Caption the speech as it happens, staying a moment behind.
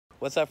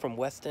What's up from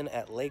Westin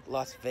at Lake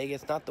Las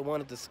Vegas? Not the one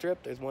at the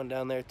Strip. There's one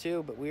down there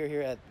too, but we are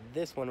here at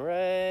this one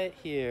right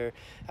here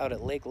out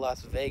at Lake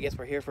Las Vegas.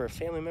 We're here for a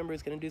family member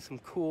who's going to do some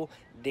cool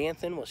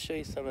dancing. We'll show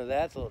you some of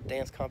that. It's a little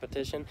dance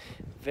competition.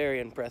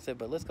 Very impressive,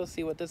 but let's go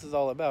see what this is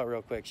all about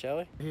real quick, shall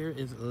we? Here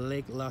is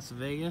Lake Las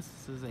Vegas.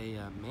 This is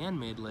a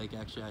man-made lake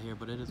actually out here,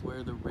 but it is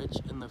where the rich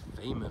and the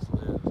famous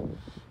live. In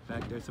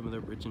fact, there's some of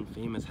the rich and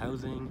famous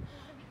housing.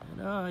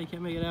 And oh, you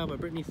can't make it out,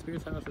 but Britney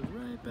Spears' house is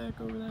right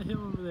back over that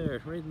hill over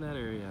there, right in that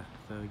area.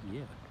 So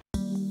yeah.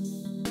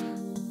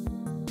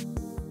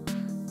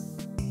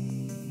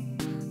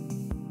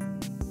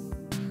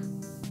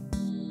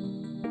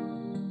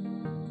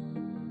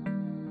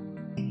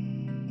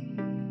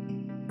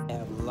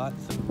 Have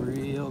lots of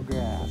real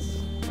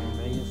grass in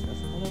Vegas. That's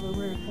kind of a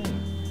rare thing.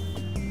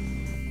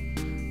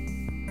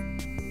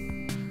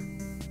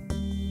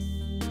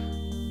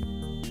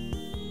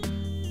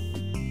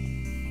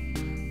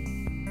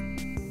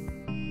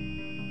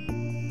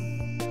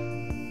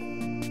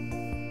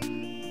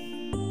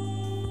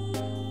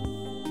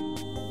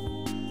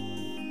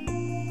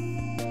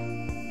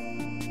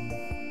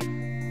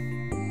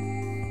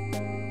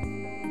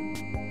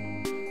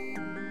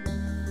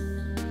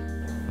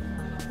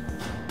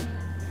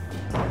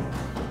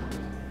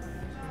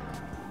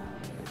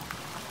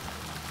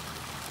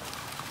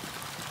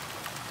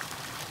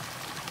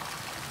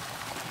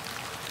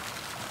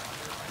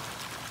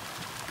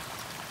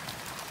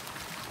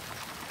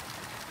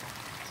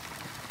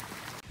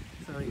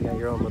 So you got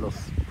your own little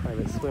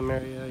private swim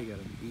area. You got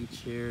a beach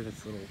here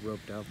that's a little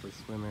roped out for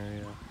swim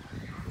area.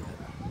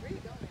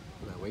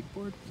 Is that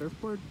wakeboard?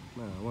 Surfboard?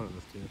 No, one of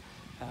those two.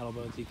 Paddle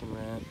boats you can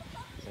rent.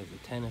 There's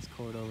a tennis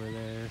court over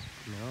there.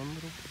 Your own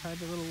little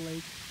private little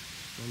lake.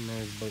 And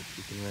there's boats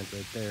you can rent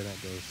right there.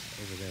 That goes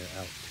over there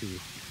out to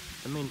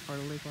the main part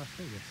of Lake Las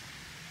Vegas.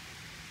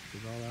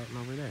 It's all out and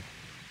over there.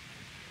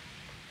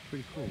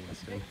 Pretty cool,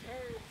 Westin.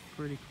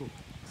 Pretty cool.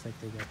 Looks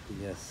like they got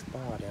the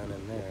spa down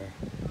in there.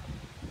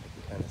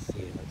 Kind of see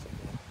it. Looks like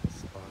a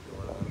spa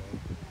going on there.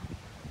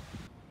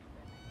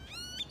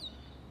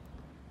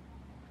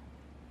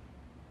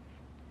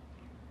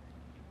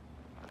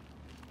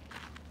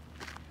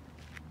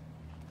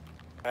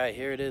 Alright,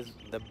 here it is,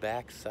 the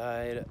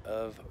backside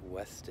of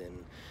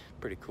Westin.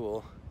 Pretty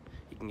cool.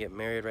 You can get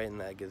married right in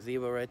that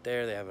gazebo right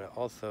there. They have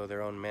also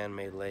their own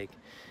man-made lake.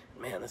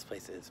 Man, this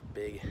place is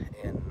big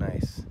and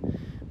nice.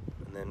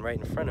 And then right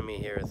in front of me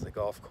here is the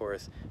golf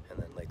course and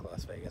then Lake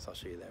Las Vegas. I'll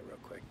show you that real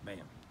quick. Bam.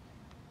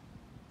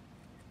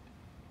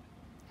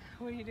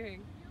 What are you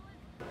doing?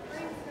 So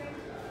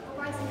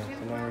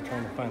now we're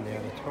trying to find the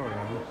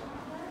auditorium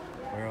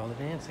where all the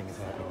dancing is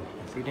happening.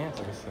 I see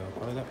dancers, so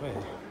probably that way.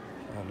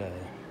 Found a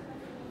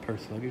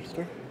purse luggage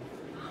store.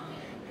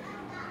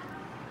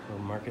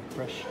 Little Market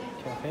Fresh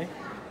Cafe.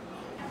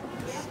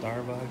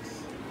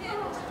 Starbucks.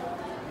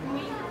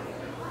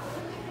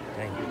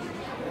 Dang it.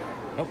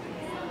 Oh,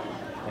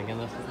 thinking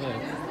this is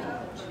it.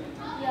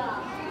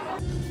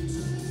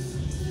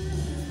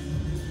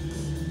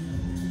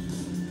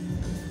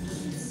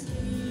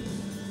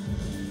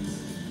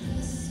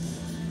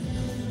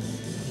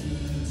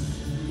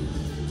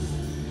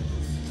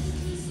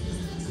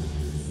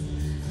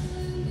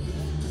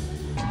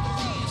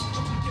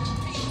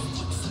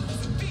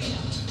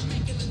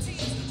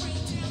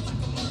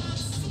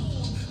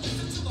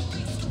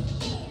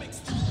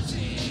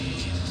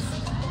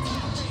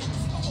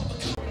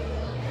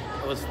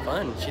 It was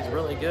fun. She's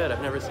really good.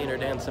 I've never seen her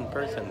dance in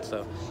person,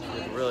 so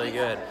she's really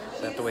good.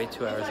 So I have to wait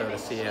 2 hours though to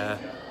see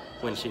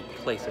when she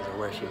places or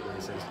where she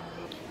places.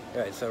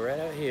 Alright, so right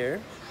out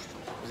here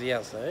is the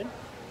outside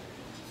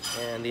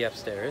and the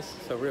upstairs.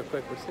 So real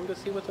quick, we're just gonna go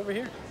see what's over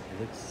here. It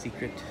looks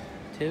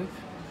secretive.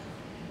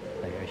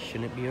 Like I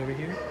shouldn't be over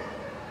here,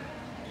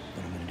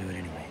 but I'm gonna do it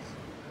anyways.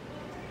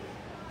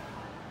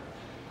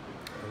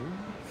 Oh,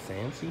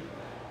 fancy.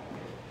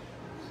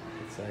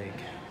 It's like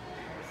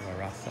La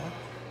Raza.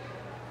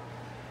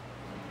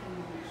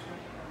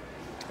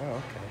 Oh,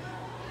 okay.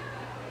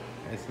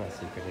 It's not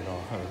secret at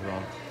all. I was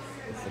wrong.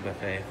 It's the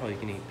buffet. Oh, you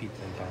can eat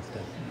pizza and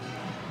pasta.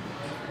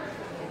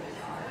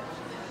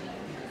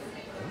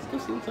 Let's go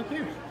see what's up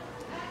here.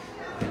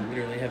 I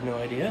literally have no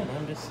idea.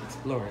 I'm just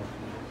exploring.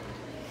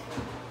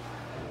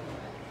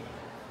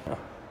 Oh,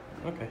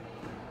 okay.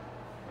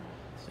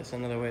 It's just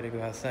another way to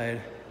go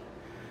outside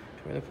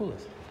to where the pool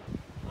is.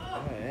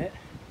 Alright.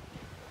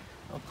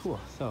 Oh, cool.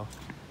 So,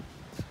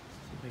 let's see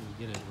if I can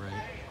get it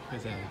right.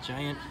 There's a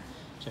giant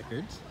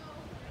checkered,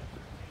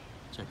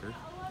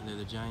 and there's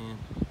a giant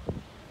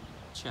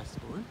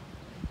chessboard.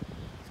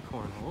 It's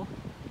cornhole.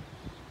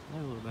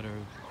 And a little better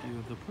view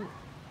of the pool.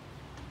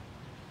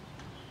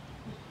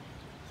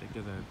 Looks like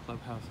there's a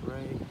clubhouse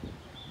right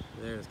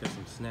there. It's got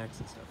some snacks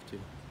and stuff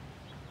too.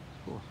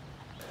 Cool.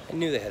 I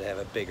knew they had to have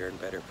a bigger and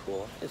better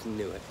pool. I just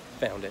knew it.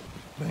 Found it.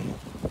 Bam.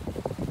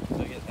 So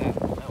I guess that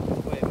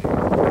one's way bigger.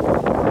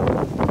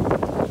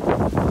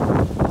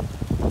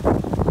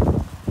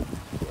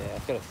 Yeah,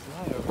 it's got a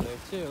slide over there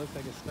too. It looks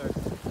like it starts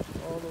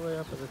all the way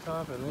up at the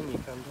top and then you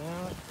come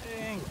down.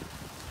 Dang!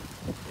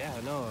 Yeah,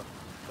 no,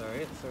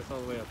 sorry, it starts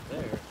all the way up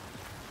there.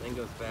 Then and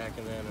goes back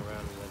and then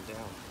around and then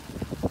down.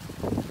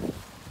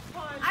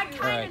 I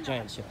All right,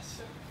 giant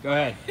chess. Go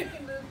ahead. You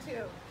can move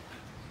too.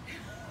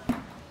 All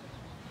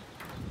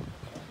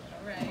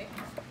right.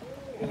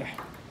 Yeah.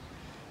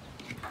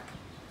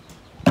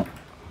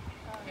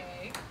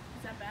 Okay. Is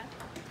that bad?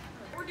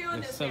 We're doing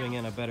They're this subbing now.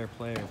 in a better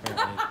player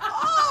apparently.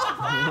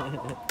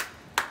 Oh!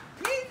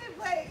 He's in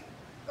play.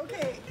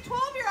 Okay,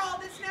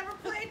 12-year-old that's never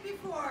played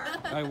before.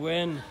 I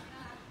win.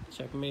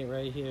 Checkmate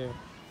right here.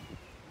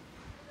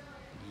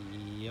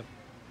 Yep.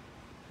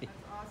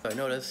 I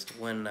noticed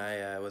when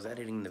I was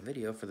editing the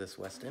video for this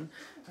Westin,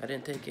 I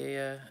didn't take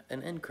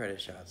an end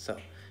credit shot. So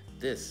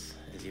this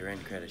is your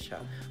end credit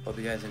shot. Hope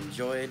you guys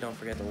enjoyed. Don't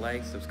forget to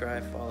like,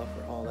 subscribe, follow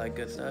for all that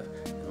good stuff,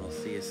 and we'll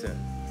see you soon.